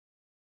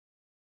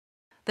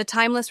the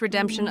timeless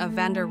redemption of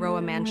Van der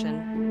Rohe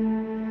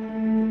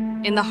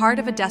Mansion. In the heart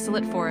of a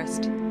desolate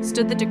forest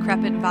stood the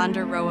decrepit Van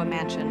der Rohe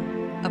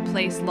Mansion, a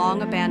place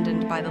long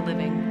abandoned by the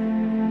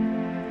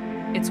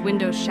living. Its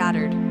windows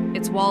shattered,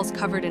 its walls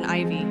covered in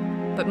ivy,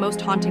 but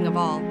most haunting of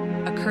all,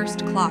 a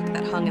cursed clock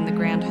that hung in the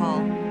grand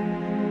hall.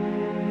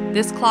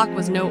 This clock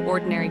was no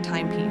ordinary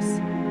timepiece.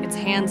 Its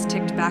hands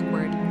ticked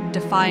backward,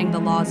 defying the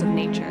laws of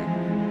nature.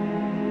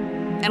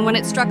 And when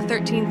it struck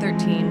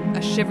 1313,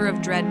 a shiver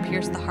of dread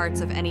pierced the hearts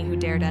of any who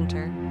dared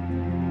enter.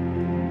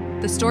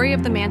 The story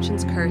of the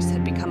mansion's curse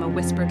had become a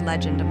whispered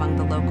legend among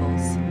the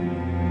locals.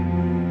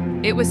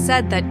 It was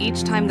said that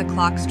each time the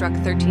clock struck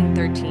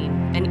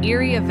 1313, an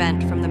eerie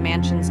event from the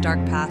mansion's dark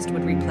past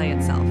would replay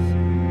itself.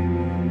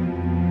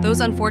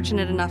 Those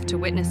unfortunate enough to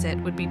witness it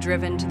would be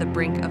driven to the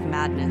brink of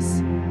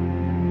madness.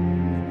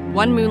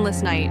 One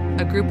moonless night,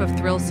 a group of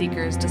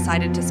thrill-seekers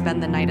decided to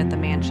spend the night at the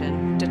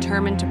mansion,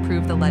 determined to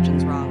prove the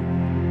legends wrong.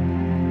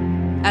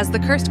 As the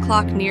cursed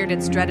clock neared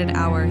its dreaded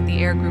hour, the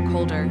air grew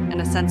colder, and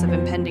a sense of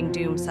impending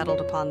doom settled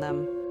upon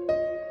them.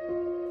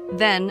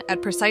 Then,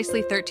 at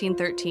precisely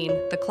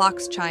 1313, the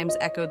clock's chimes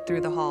echoed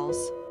through the halls.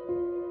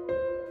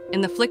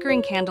 In the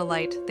flickering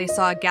candlelight, they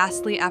saw a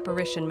ghastly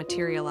apparition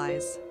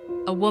materialize.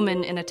 A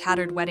woman in a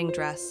tattered wedding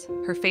dress,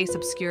 her face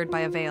obscured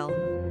by a veil.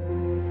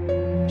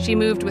 She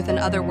moved with an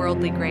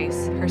otherworldly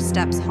grace, her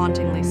steps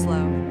hauntingly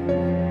slow.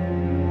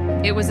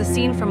 It was a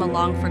scene from a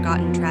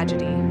long-forgotten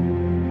tragedy.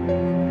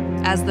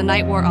 As the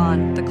night wore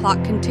on, the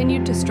clock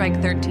continued to strike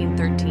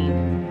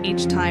 1313,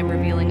 each time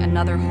revealing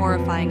another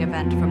horrifying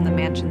event from the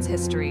mansion's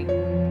history.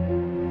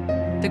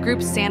 The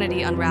group's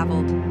sanity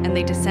unraveled, and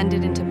they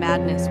descended into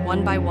madness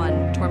one by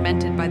one,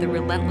 tormented by the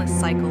relentless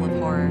cycle of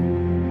horror.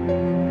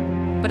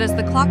 But as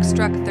the clock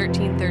struck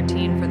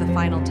 1313 for the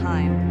final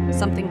time,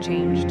 something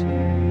changed.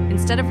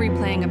 Instead of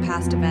replaying a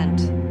past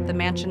event, the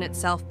mansion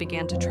itself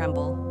began to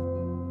tremble.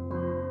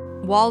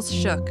 Walls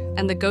shook,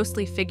 and the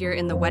ghostly figure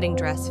in the wedding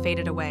dress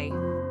faded away.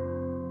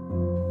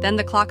 Then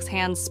the clock's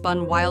hands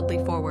spun wildly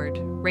forward,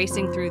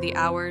 racing through the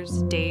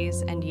hours,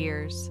 days, and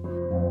years.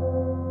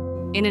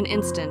 In an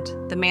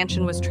instant, the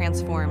mansion was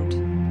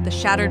transformed. The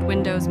shattered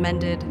windows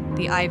mended,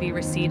 the ivy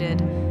receded,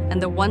 and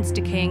the once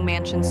decaying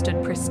mansion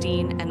stood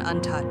pristine and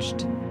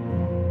untouched.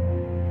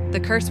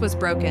 The curse was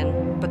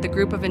broken, but the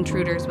group of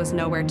intruders was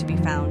nowhere to be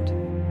found.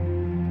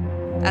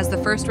 As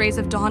the first rays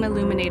of dawn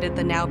illuminated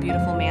the now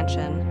beautiful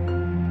mansion,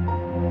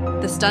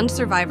 the stunned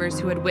survivors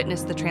who had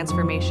witnessed the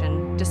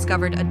transformation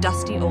discovered a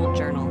dusty old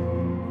journal.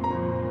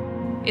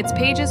 Its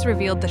pages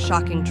revealed the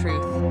shocking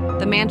truth.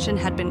 The mansion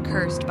had been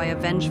cursed by a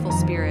vengeful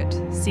spirit,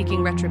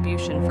 seeking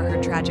retribution for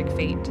her tragic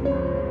fate.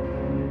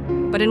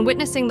 But in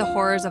witnessing the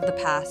horrors of the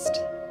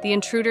past, the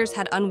intruders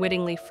had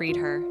unwittingly freed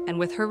her, and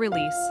with her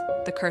release,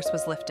 the curse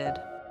was lifted.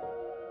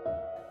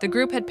 The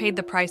group had paid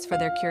the price for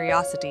their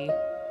curiosity,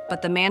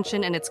 but the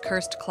mansion and its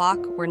cursed clock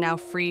were now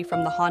free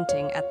from the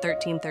haunting at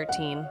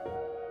 1313.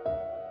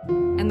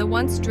 And the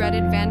once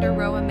dreaded Van der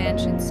Rohe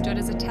Mansion stood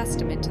as a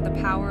testament to the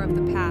power of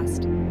the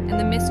past and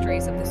the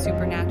mysteries of the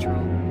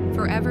supernatural,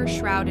 forever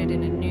shrouded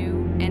in a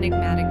new,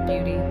 enigmatic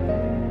beauty.